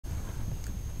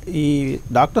ఈ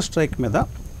doctor strike మీద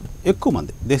ఎక్కువ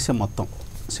మంది దేశం మొత్తం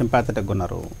సింపాథెటిక్గా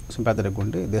ఉన్నారు. సింపాథెటిక్గా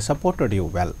ఉండి దే సపోర్టెడ్ యూ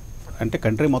వెల్, అంటే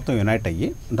కంట్రీ మొత్తం యునైట్ అయ్యి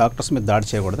డాక్టర్స్ మీద దాడి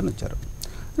చేయకూడదని వచ్చారు.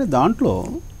 దాంట్లో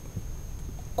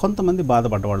కొంతమంది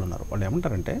బాధపడ్డ వాళ్ళు ఉన్నారు. వాళ్ళు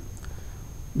ఏమంటారంటే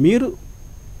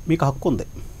మీకు హక్కు ఉంది,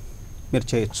 మీరు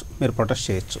చేయొచ్చు, మీరు ప్రొటెస్ట్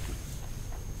చేయొచ్చు.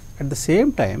 అట్ ద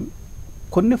సేమ్ టైం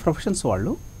కొన్ని ప్రొఫెషన్స్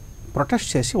వాళ్ళు ప్రొటెస్ట్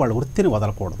చేసి వాళ్ళ వృత్తిని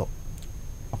వదలకూడదు.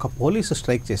 ఒక పోలీసు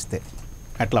స్ట్రైక్ చేస్తే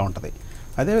ఎట్లా ఉంటుంది,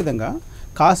 అదేవిధంగా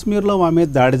కాశ్మీర్లో మా మీద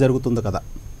దాడి జరుగుతుంది కదా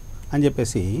అని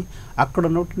చెప్పేసి అక్కడ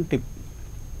ఉన్నటువంటి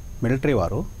మిలిటరీ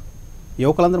వారు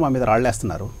యువకులందరూ మా మీద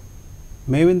రాళ్ళేస్తున్నారు,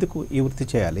 మేమెందుకు ఈ వృత్తి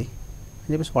చేయాలి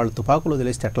అని చెప్పేసి వాళ్ళు తుపాకులు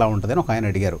వదిలేస్తే ఎట్లా ఉంటుంది అని ఒక ఆయన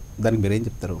అడిగారు. దానికి మీరేం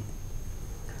చెప్తారు?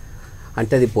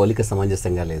 అంటే అది పోలిక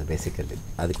సమంజసంగా లేదు. బేసికల్లీ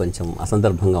అది కొంచెం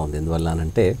అసందర్భంగా ఉంది. ఎందువల్ల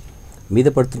అంటే మీద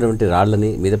పడుతున్నటువంటి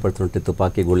రాళ్ళని, మీద పడుతున్నటువంటి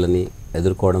తుపాకీ గుళ్ళని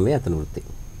ఎదుర్కోవడమే అతని వృత్తి.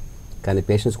 కానీ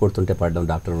పేషెంట్స్ కొడుతుంటే పడడం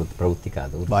డాక్టర్ ప్రవృత్తి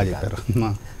కాదు.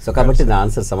 సో కాబట్టి నా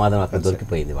ఆన్సర్ సమాధానం అక్కడ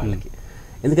దొరికిపోయింది వాళ్ళకి.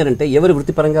 ఎందుకంటే ఎవరి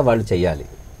వృత్తిపరంగా వాళ్ళు చేయాలి.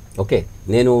 ఓకే,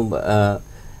 నేను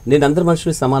అందరు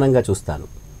మనుషులు సమానంగా చూస్తాను,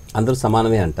 అందరూ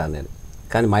సమానమే అంటాను నేను.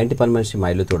 కానీ మా ఇంటి పని మనిషి మా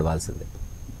ఇల్లు తోడవాల్సిందే.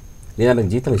 నేను ఆమెకు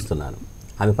జీతం ఇస్తున్నాను,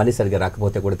 ఆమె పని సరిగ్గా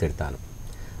రాకపోతే కూడా తిడతాను.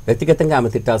 వ్యక్తిగతంగా ఆమె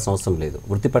తిట్టాల్సిన అవసరం లేదు.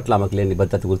 వృత్తి పట్ల ఆమెకు లేని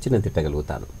నిబద్ధత గురించి నేను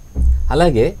తిట్టగలుగుతాను.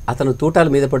 అలాగే అతను తూటాల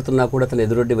మీద పడుతున్నా కూడా అతను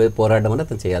ఎదురొడ్డి పోరాడడం అని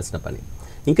అతను చేయాల్సిన పని.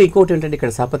 ఇంకోటి ఏంటంటే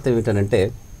ఇక్కడ సాపత్యం ఏంటంటే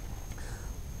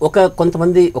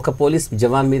కొంతమంది ఒక పోలీస్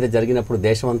జవాన్ మీద జరిగినప్పుడు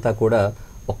దేశమంతా కూడా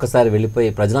ఒక్కసారి వెళ్ళిపోయి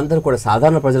ప్రజలందరూ కూడా,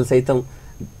 సాధారణ ప్రజలు సైతం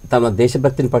తమ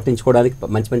దేశభక్తిని పట్టించుకోవడానికి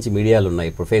మంచి మీడియాలు ఉన్నాయి.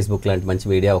 ఇప్పుడు ఫేస్బుక్ లాంటి మంచి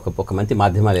మీడియా, ఒక మంచి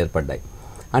మాధ్యమాలు ఏర్పడ్డాయి.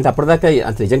 అంటే అప్పటిదాకా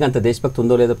నిజంగా అంత దేశభక్తి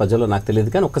ఉందో లేదో ప్రజల్లో నాకు తెలియదు.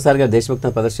 కానీ ఒక్కసారిగా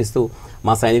దేశభక్తిని ప్రదర్శిస్తూ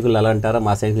మా సైనికులు అలా అంటారా,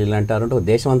 మా సైనికులు ఇలా అంటారు అంటే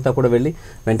దేశం అంతా కూడా వెళ్ళి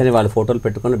వెంటనే వాళ్ళ ఫోటోలు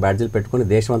పెట్టుకొని, బ్యాడ్జీలు పెట్టుకొని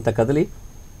దేశం అంతా కదిలి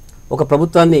ఒక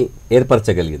ప్రభుత్వాన్ని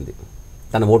ఏర్పరచగలిగింది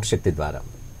తన ఓటు శక్తి ద్వారా.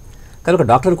 కానీ ఒక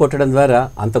డాక్టర్ని కొట్టడం ద్వారా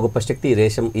అంత గొప్ప శక్తి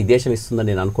ఈ దేశం ఇస్తుందని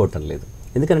నేను అనుకోవటం లేదు.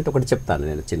 ఎందుకంటే ఒకటి చెప్తాను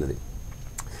నేను, చిన్నది.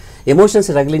 ఎమోషన్స్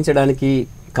రగిలించడానికి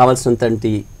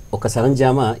కావాల్సినంతటి ఒక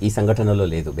సరంజామ ఈ సంఘటనలో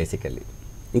లేదు బేసికల్లీ.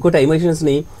 ఇంకోటి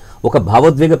ఎమోషన్స్ని ఒక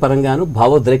భావోద్వేగ పరంగాను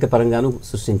భావోద్రేక పరంగాను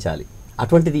సృష్టించాలి.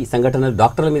 అటువంటిది సంఘటనలు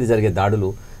డాక్టర్ల మీద జరిగే దాడులు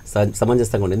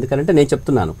సమంజసంగా ఉండదు. ఎందుకంటే నేను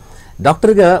చెప్తున్నాను,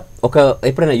 డాక్టర్గా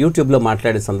ఎప్పుడైనా యూట్యూబ్లో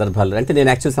మాట్లాడే సందర్భాలు, అంటే నేను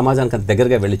యాక్చువల్ సమాజానికి అంత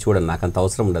దగ్గరగా వెళ్ళి చూడను, నాకు అంత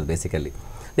అవసరం ఉండదు బేసికల్లీ.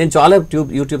 నేను చాలా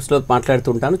యూట్యూబ్స్లో మాట్లాడుతూ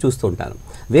ఉంటాను, చూస్తూ ఉంటాను.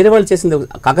 వేరే వాళ్ళు చేసింది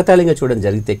కాకతాళీయంగా చూడడం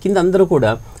జరిగితే కింద అందరూ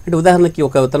కూడా, అంటే ఉదాహరణకి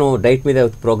అతను డైట్ మీద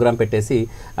ప్రోగ్రామ్ పెట్టేసి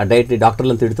ఆ డైట్ని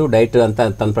డాక్టర్లను తిడుతూ డైట్ అంతా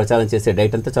తను ప్రచారం చేసే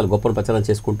డైట్ అంతా చాలా గొప్ప ప్రచారం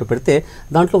చేసుకుంటూ పెడితే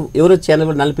దాంట్లో ఎవరో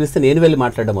ఛానల్ నన్ను పిలిస్తే నేను వెళ్ళి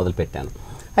మాట్లాడడం మొదలుపెట్టాను.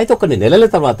 అయితే కొన్ని నెలల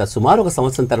తర్వాత, సుమారు ఒక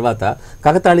సంవత్సరం తర్వాత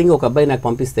కాకతాళీయంగా ఒక అబ్బాయి నాకు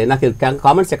పంపిస్తే నాకు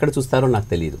కామెంట్స్ ఎక్కడ చూస్తారో నాకు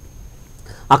తెలియదు.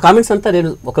 ఆ కామెంట్స్ అంతా నేను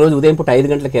ఒకరోజు ఉదయం పూట 5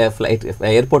 గంటలకి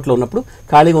ఎయిర్పోర్ట్లో ఉన్నప్పుడు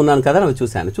ఖాళీగా ఉన్నాను కదా అని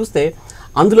చూశాను. చూస్తే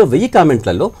అందులో 1000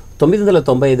 కామెంట్లలో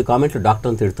 995 కామెంట్లు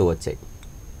డాక్టర్ని తిడుతూ వచ్చాయి.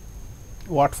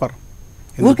 What for?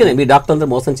 ఊరికేనే మీ డాక్టర్ అందరూ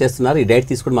మోసం చేస్తున్నారు, ఈ డైట్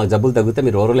తీసుకుని మాకు జబ్బులు తగ్గితే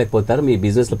మీరు ఓరలేకపోతారు, మీ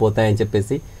బిజినెస్లు పోతాయని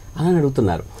చెప్పేసి అని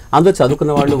అడుగుతున్నారు. అందులో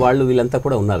చదువుకున్న వాళ్ళు వీళ్ళంతా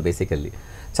కూడా ఉన్నారు. బేసికల్లీ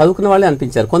చదువుకున్న వాళ్ళే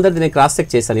అనిపించారు. కొందరు నేను క్రాస్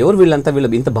చెక్ చేశాను, ఎవరు వీళ్ళంతా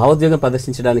ఇంత భావోద్వేగం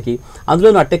ప్రదర్శించడానికి,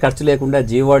 అందులోనూ అట్టే ఖర్చు లేకుండా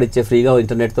జీవవాడు ఇచ్చే ఫ్రీగా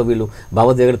ఇంటర్నెట్తో వీళ్ళు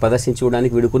భావోద్వేగాలు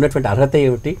ప్రదర్శించుకోవడానికి వీడికి ఉన్నటువంటి అర్హత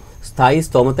ఏమిటి, స్థాయి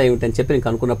స్తోమత ఏమిటి అని చెప్పి నేను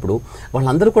అనుకున్నప్పుడు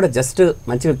వాళ్ళందరూ కూడా జస్ట్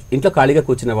మంచిగా ఇంట్లో ఖాళీగా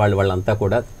కూర్చున్న వాళ్ళంతా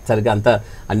కూడా సరిగ్గా అంతా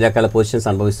అన్ని రకాల పొజిషన్స్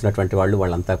అనుభవిస్తున్నటువంటి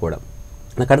వాళ్ళంతా కూడా.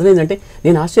 నాకు అర్థమైందంటే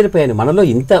నేను ఆశ్చర్యపోయాను, మనలో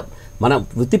మన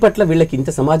వృత్తి పట్ల వీళ్ళకి ఇంత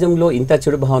సమాజంలో ఇంత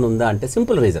చెడు భావన ఉందా అంటే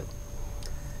సింపుల్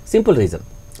రీజన్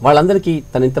వాళ్ళందరికీ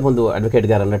తను ఇంతకుముందు అడ్వకేట్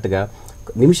గారు అన్నట్టుగా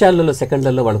నిమిషాలలో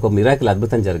సెకండ్లలో వాళ్ళకు మిరాకిల్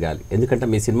అద్భుతం జరగాలి. ఎందుకంటే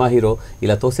మీ సినిమా హీరో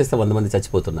ఇలా తోసేస్తే 100 మంది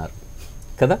చచ్చిపోతున్నారు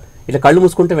కదా, ఇట్లా కళ్ళు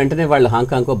మూసుకుంటే వెంటనే వాళ్ళు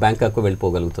హాంకాంగ్కో బ్యాంకాక్కో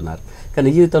వెళ్ళిపోగలుగుతున్నారు.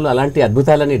 కానీ జీవితంలో అలాంటి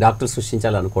అద్భుతాలని డాక్టర్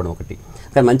సృష్టించాలనుకోవడం ఒకటి.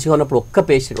 కానీ మంచిగా ఉన్నప్పుడు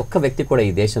ఒక్క వ్యక్తి కూడా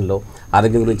ఈ దేశంలో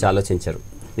ఆరోగ్యం గురించి ఆలోచించరు.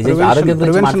 నిజంగా ఆరోగ్యం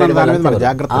గురించి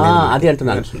అది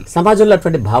అంటున్నాను. సమాజంలో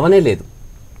అటువంటి భావనే లేదు.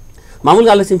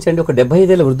 మామూలుగా ఆలోచించండి, ఒక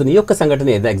 75 ఏళ్ల వృద్ధుని యొక్క సంఘటన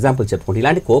ఎగ్జాంపుల్ చెప్పుకుంటే,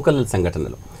 ఇలాంటి కోకల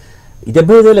సంఘటనలు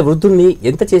 75 ఏళ్ల వృద్ధుల్ని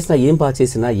ఎంత చేసినా, ఏం బాగా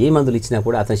చేసినా, ఏ మందులు ఇచ్చినా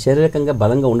కూడా అతను శారీరకంగా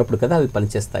బలంగా ఉన్నప్పుడు కదా అవి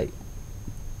పనిచేస్తాయి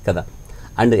కదా.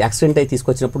 అండ్ యాక్సిడెంట్ అయి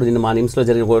తీసుకొచ్చినప్పుడు నిన్న మా నిమ్స్లో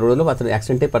జరిగిన గొడవలో అతను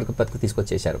యాక్సిడెంట్ అయి పట్టుకు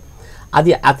తీసుకొచ్చేశారు.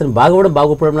 అది అతను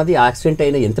బాగోపడం అనేది ఆ యాక్సిడెంట్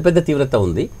అయిన ఎంత పెద్ద తీవ్రత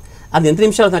ఉంది, అది ఎంత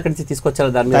నిమిషాలు అక్కడి నుంచి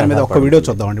తీసుకొచ్చారో దాని మీద ఒక వీడియో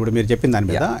చూద్దామండి. ఇప్పుడు మీరు చెప్పిన దాని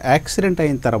మీద, యాక్సిడెంట్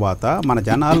అయిన తర్వాత మన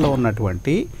జనాల్లో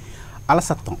ఉన్నటువంటి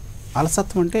అలసత్వం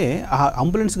అంటే ఆ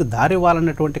అంబులెన్స్కి దారి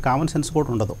ఇవ్వాలన్నటువంటి కామన్ సెన్స్ కూడా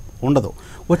ఉండదు.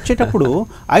 వచ్చేటప్పుడు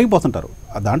ఆగిపోతుంటారు.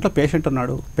 దాంట్లో పేషెంట్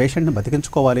ఉన్నాడు, పేషెంట్ని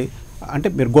బతికించుకోవాలి అంటే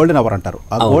మీరు గోల్డెన్ అవర్ అంటారు,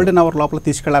 ఆ గోల్డెన్ అవర్ లోపల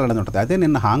తీసుకెళ్లాలనేది ఉంటుంది. అదే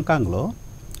నిన్న హాంకాంగ్లో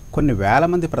కొన్ని వేల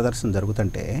మంది ప్రదర్శన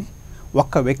జరుగుతుంటే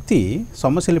ఒక్క వ్యక్తి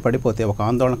సొమ్మసిల్లి పడిపోతే, ఒక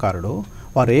ఆందోళనకారుడు,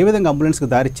 వారు ఏ విధంగా అంబులెన్స్కి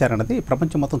దారిచ్చారన్నది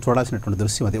ప్రపంచం మొత్తం చూడాల్సినటువంటి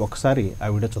దృశ్యం అది. ఒకసారి ఆ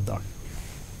వీడియో చూద్దామండి.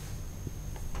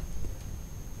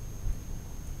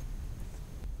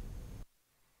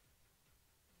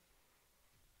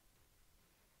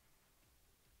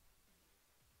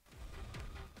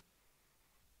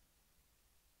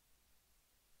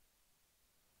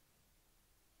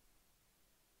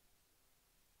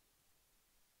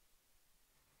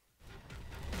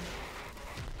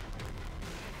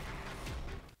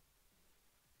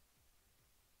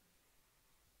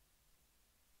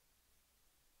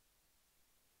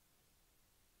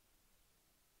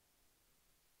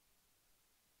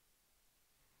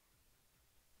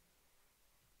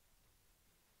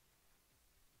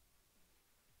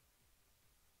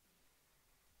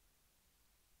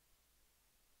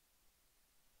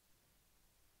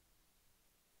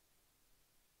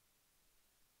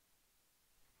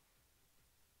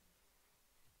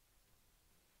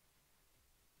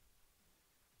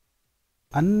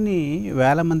 అన్ని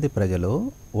వేల మంది ప్రజలు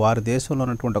వారి దేశంలో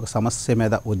ఉన్నటువంటి ఒక సమస్య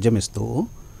మీద ఉద్యమిస్తూ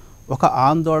ఒక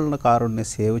ఆందోళనకారుణ్ణి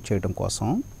సేవ్ చేయడం కోసం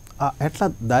ఎట్లా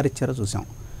దారిచ్చారో చూసాం.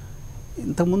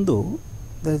 ఇంతకుముందు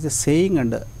there is a saying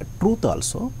and truth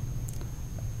also.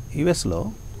 యుఎస్లో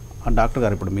ఆ డాక్టర్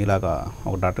గారు, ఇప్పుడు మీలాగా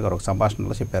ఒక డాక్టర్ గారు ఒక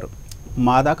సంభాషణలో చెప్పారు,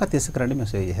 మా దాకా తీసుకురండి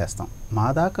మేము సేవ్ చేసేస్తాం, మా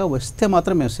దాకా వస్తే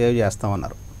మాత్రం మేము సేవ్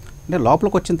చేస్తామన్నారు. అంటే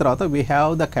లోపలికి వచ్చిన తర్వాత we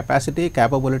have the capacity,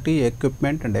 capability,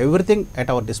 equipment and everything at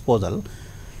our disposal,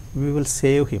 we will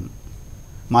save him.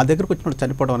 మా దగ్గరకు వచ్చినప్పుడు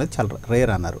చనిపోవడం అనేది చాలా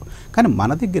రేర్ అన్నారు. కానీ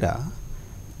మన దగ్గర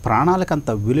ప్రాణాలకు అంత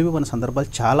విలువైన సందర్భాలు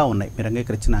చాలా ఉన్నాయి. మీరు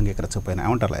అంగీకరించకపోయినా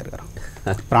ఏమంటారు లాయర్ గారు?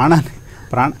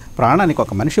 ప్రాణానికి,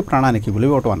 ఒక మనిషి ప్రాణానికి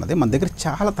విలువ ఇవ్వటం అన్నది మన దగ్గర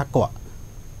చాలా తక్కువ.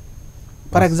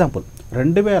 ఫర్ ఎగ్జాంపుల్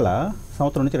 2000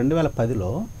 సంవత్సరం నుంచి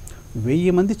 2010లో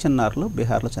 1000 మంది చిన్నారులు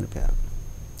బీహార్లో చనిపోయారు.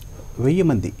 1000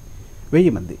 మంది.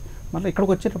 మళ్ళీ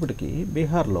ఇక్కడికి వచ్చేటప్పటికి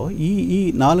బీహార్లో ఈ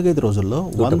 4-5 రోజుల్లో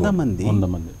 100 మంది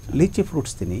లీచీ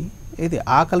ఫ్రూట్స్ తిని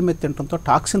ఆకలి మీద తినడంతో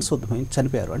టాక్సిన్స్ ఉద్భవించి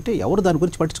చనిపోయారు. అంటే ఎవరు దాని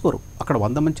గురించి పట్టించుకోరు. అక్కడ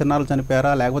 100 మంది చిన్నారులు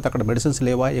చనిపోయారా, లేకపోతే అక్కడ మెడిసిన్స్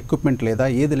లేవా, ఎక్విప్మెంట్ లేదా,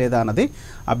 ఏది లేదా అన్నది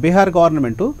ఆ బీహార్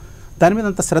గవర్నమెంటు దాని మీద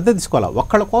అంత శ్రద్ధ తీసుకోవాలి.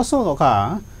 ఒక్కళ్ళ కోసం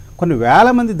కొన్ని వేల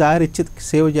మంది దారిచ్చి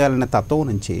సేవ్ చేయాలనే తత్వం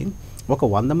నుంచి ఒక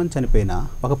 100 మంది చనిపోయినా,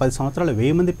 ఒక 10 సంవత్సరాలు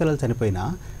 1000 మంది పిల్లలు చనిపోయినా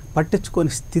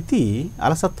పట్టించుకోని స్థితి,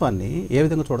 అలసత్వాన్ని ఏ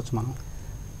విధంగా చూడొచ్చు మనం?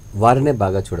 వారినే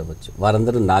బాగా చూడవచ్చు.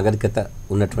 వారందరూ నాగరికత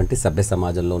ఉన్నటువంటి సభ్య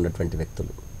సమాజంలో ఉన్నటువంటి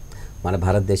వ్యక్తులు. మన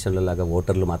భారతదేశంలో లాగా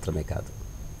ఓటర్లు మాత్రమే కాదు.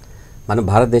 మన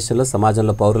భారతదేశంలో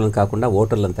సమాజంలో పౌరులను కాకుండా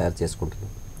ఓటర్లను తయారు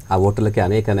చేసుకుంటున్నాం. ఆ ఓటర్లకి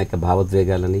అనేక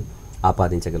భావోద్వేగాలని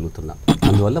ఆపాదించగలుగుతున్నాం.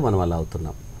 అందువల్ల మనం అలా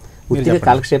అవుతున్నాం.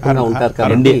 కాలక్షేపంగా ఉంటారు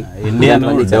కాబట్టి. ఇండియా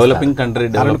డెవలపింగ్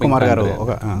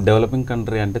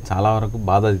కంట్రీ అంటే చాలా వరకు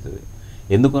బాధ అవుతుంది.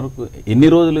 ఎందుకొరకు ఎన్ని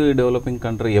రోజులు డెవలపింగ్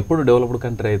కంట్రీ, ఎప్పుడు డెవలప్డ్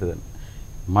కంట్రీ అవుతుందని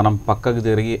మనం పక్కకు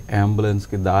జరిగి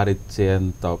అంబులెన్స్కి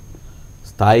దారిచ్చేంత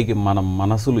స్థాయికి మనం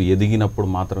మనసులు ఎదిగినప్పుడు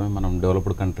మాత్రమే మనం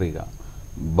డెవలప్డ్ కంట్రీగా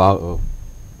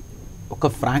ఒక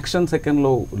ఫ్రాక్షన్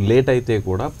సెకండ్లో లేట్ అయితే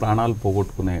కూడా ప్రాణాలు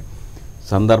పోగొట్టుకునే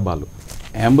సందర్భాలు.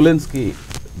 అంబులెన్స్కి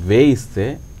ఇస్తే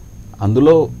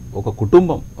అందులో ఒక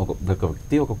కుటుంబం, ఒక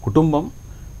వ్యక్తి, ఒక కుటుంబం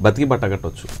బతికి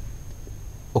బట్టగట్టవచ్చు.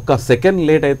 ఒక సెకండ్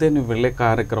లేట్ అయితే నువ్వు వెళ్ళే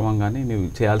కార్యక్రమం కానీ, నువ్వు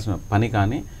చేయాల్సిన పని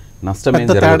కానీ నష్టమేం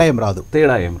జరగదు,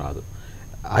 తేడా ఏం రాదు.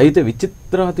 అయితే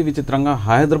అతి విచిత్రంగా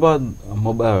హైదరాబాద్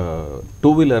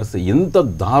 2 వీలర్స్ ఎంత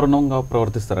దారుణంగా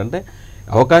ప్రవర్తిస్తారంటే,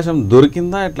 అవకాశం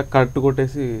దొరికిందా ఇట్లా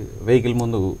కట్టుకొట్టేసి వెహికల్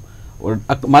ముందు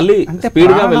మళ్ళీ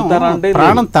స్పీడ్గా వెళ్తారా అంటే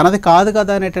ప్రాణం తనది కాదు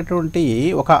కదా అనేటటువంటి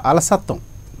ఒక అలసత్వం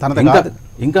తనది కాదు.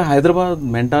 ఇంకా హైదరాబాద్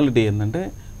మెంటాలిటీ ఏంటంటే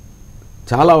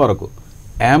చాలా వరకు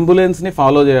అంబులెన్స్ని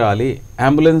ఫాలో చేయాలి,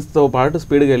 అంబులెన్స్తో పాటు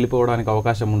స్పీడ్గా వెళ్ళిపోవడానికి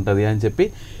అవకాశం ఉంటుంది అని చెప్పి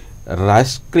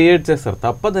రష్ క్రియేట్ చేస్తారు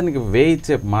తప్ప దానికి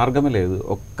ఇచ్చే మార్గమే లేదు.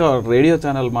 ఒక్క రేడియో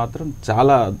ఛానల్ మాత్రం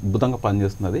చాలా అద్భుతంగా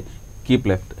పనిచేస్తున్నది, కీప్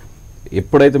లెఫ్ట్.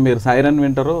 ఎప్పుడైతే మీరు సైరన్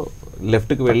వింటారో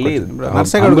లెఫ్ట్కి వెళ్ళి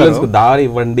అంబులెన్స్కి దారి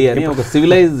ఇవ్వండి అని ఒక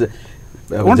సివిలైజ్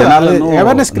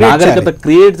నాగరికత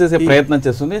క్రియేట్ చేసే ప్రయత్నం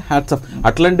చేస్తుంది. Hats off.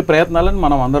 అట్లాంటి ప్రయత్నాలను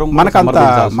మనం అందరం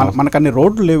మనకన్ని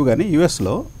రోడ్లు లేవు. కానీ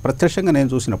యుఎస్లో ప్రత్యక్షంగా నేను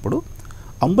చూసినప్పుడు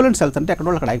అంబులెన్స్ వెళ్తుంటే ఎక్కడ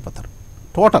వాళ్ళు అక్కడ ఆగిపోతారు.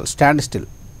 టోటల్ స్టాండ్ స్టిల్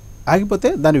ఆగిపోతే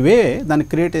దాన్ని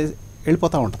క్రియేట్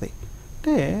వెళ్ళిపోతూ ఉంటుంది.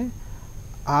 అంటే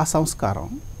ఆ సంస్కారం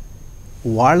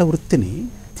వాళ్ళ వృత్తిని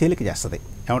తేలిక చేస్తుంది.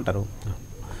 ఏమంటారు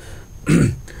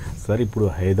సార్? ఇప్పుడు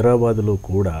హైదరాబాద్లో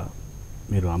కూడా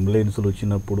మీరు అంబులెన్సులు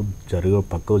వచ్చినప్పుడు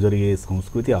పక్కకు జరిగే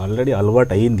సంస్కృతి ఆల్రెడీ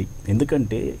అలవాటు అయింది.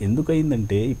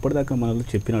 ఎందుకయిందంటే ఇప్పటిదాకా మనల్ని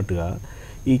చెప్పినట్టుగా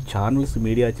ఈ ఛానల్స్,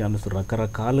 మీడియా ఛానల్స్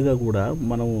రకరకాలుగా కూడా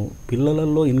మనం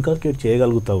పిల్లలలో ఇన్కల్కేట్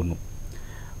చేయగలుగుతూ ఉన్నాం.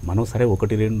 మనం సరే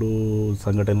 1-2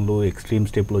 సంఘటనలు ఎక్స్ట్రీమ్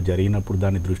స్టెప్లో జరిగినప్పుడు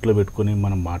దాన్ని దృష్టిలో పెట్టుకొని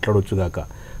మనం మాట్లాడవచ్చు కాక,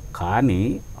 కానీ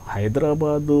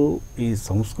హైదరాబాదు ఈ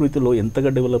సంస్కృతిలో ఎంతగా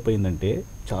డెవలప్ అయిందంటే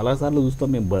చాలాసార్లు చూస్తాం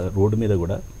మేము రోడ్డు మీద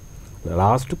కూడా.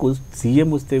 లాస్ట్కు సీఎం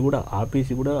వస్తే కూడా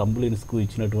ఆపేసి కూడా అంబులెన్స్కు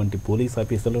ఇచ్చినటువంటి పోలీస్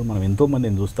ఆఫీసర్లను మనం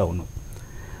ఎంతోమందిని చూస్తూ ఉన్నాం.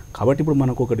 కాబట్టి ఇప్పుడు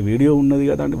మనకు ఒకటి వీడియో ఉన్నది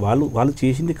కదా అంటే వాళ్ళు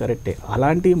చేసింది కరెక్టే.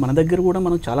 అలాంటివి మన దగ్గర కూడా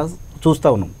మనం చాలా చూస్తూ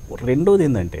ఉన్నాం. రెండోది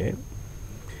ఏంటంటే,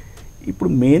 ఇప్పుడు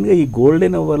మెయిన్గా ఈ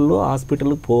గోల్డెన్ అవర్లో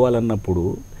హాస్పిటల్కి పోవాలన్నప్పుడు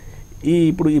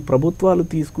ఇప్పుడు ఈ ప్రభుత్వాలు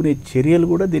తీసుకునే చర్యలు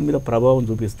కూడా దీని మీద ప్రభావం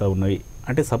చూపిస్తూ ఉన్నాయి.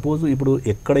 అంటే సపోజ్ ఇప్పుడు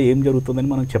ఎక్కడ ఏం జరుగుతుందని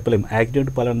మనం చెప్పలేము.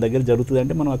 యాక్సిడెంట్ పలానా దగ్గర జరుగుతుంది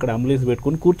అంటే మనం అక్కడ అంబులెన్స్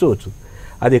పెట్టుకొని కూర్చోవచ్చు.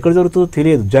 అది ఎక్కడ జరుగుతుందో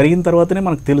తెలియదు, జరిగిన తర్వాతనే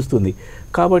మనకు తెలుస్తుంది.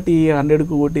 కాబట్టి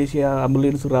 100కు కొట్టేసి ఆ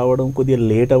అంబులెన్స్ రావడం కొద్దిగా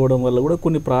లేట్ అవ్వడం వల్ల కూడా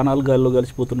కొన్ని ప్రాణాలు గాల్లో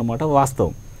కలిసిపోతున్నమాట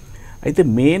వాస్తవం. అయితే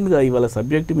మెయిన్గా ఇవాళ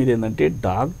సబ్జెక్ట్ మీద ఏంటంటే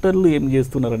డాక్టర్లు ఏం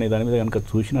చేస్తున్నారనే దాని మీద కనుక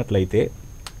చూసినట్లయితే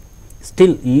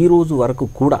స్టిల్ ఈ రోజు వరకు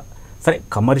కూడా సరే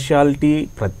కమర్షియాలిటీ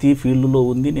ప్రతి ఫీల్డ్లో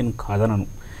ఉంది, నేను కాదనను.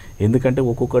 ఎందుకంటే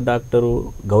ఒక్కొక్క డాక్టరు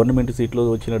గవర్నమెంట్ సీట్లో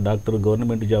వచ్చిన డాక్టర్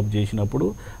గవర్నమెంట్ జాబ్ చేసినప్పుడు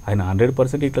ఆయన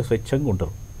 100% ఇట్లా స్వచ్ఛంగా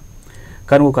ఉంటారు.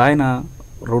 కానీ ఒక ఆయన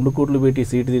 2 కోట్లు పెట్టి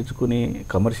సీటు తెచ్చుకుని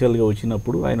కమర్షియల్గా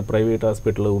వచ్చినప్పుడు ఆయన ప్రైవేట్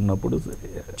హాస్పిటల్లో ఉన్నప్పుడు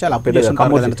చాలా అప్పు పెద్దగా చేసి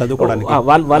ఉంటారు కదండి చదువుకోవడానికి.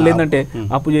 వాళ్ళు ఏంటంటే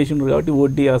అప్పు చేసిండ్రు కాబట్టి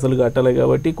వడ్డీ అసలు కట్టాలి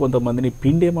కాబట్టి కొంతమందిని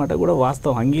పిండే మాట కూడా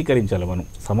వాస్తవం అంగీకరించాలి. మనం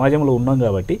సమాజంలో ఉన్నాం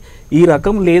కాబట్టి ఈ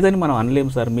రకం లేదని మనం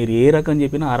అనలేము సార్. మీరు ఏ రకం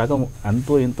చెప్పినా ఆ రకం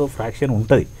అంతో ఎంతో ఫ్రాక్షన్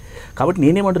ఉంటుంది. కాబట్టి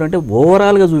నేనేమంటున్నా అంటే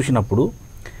ఓవరాల్గా చూసినప్పుడు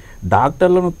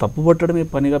డాక్టర్లను తప్పుపట్టడమే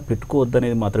పనిగా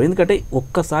పెట్టుకోవద్దనేది మాత్రం. ఎందుకంటే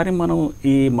ఒక్కసారి మనం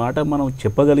ఈ మాట మనం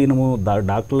చెప్పగలిగినము,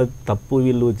 డాక్టర్ల తప్పు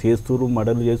వీళ్ళు చేస్తున్నారు,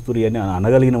 మర్డర్లు చేస్తున్నారు అని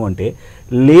అనగలిగినాము అంటే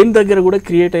లేని దగ్గర కూడా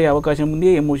క్రియేట్ అయ్యే అవకాశం ఉంది,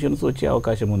 ఎమోషన్స్ వచ్చే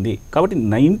అవకాశం ఉంది. కాబట్టి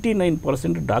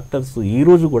 99% డాక్టర్స్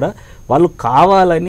ఈరోజు కూడా వాళ్ళు కావాలని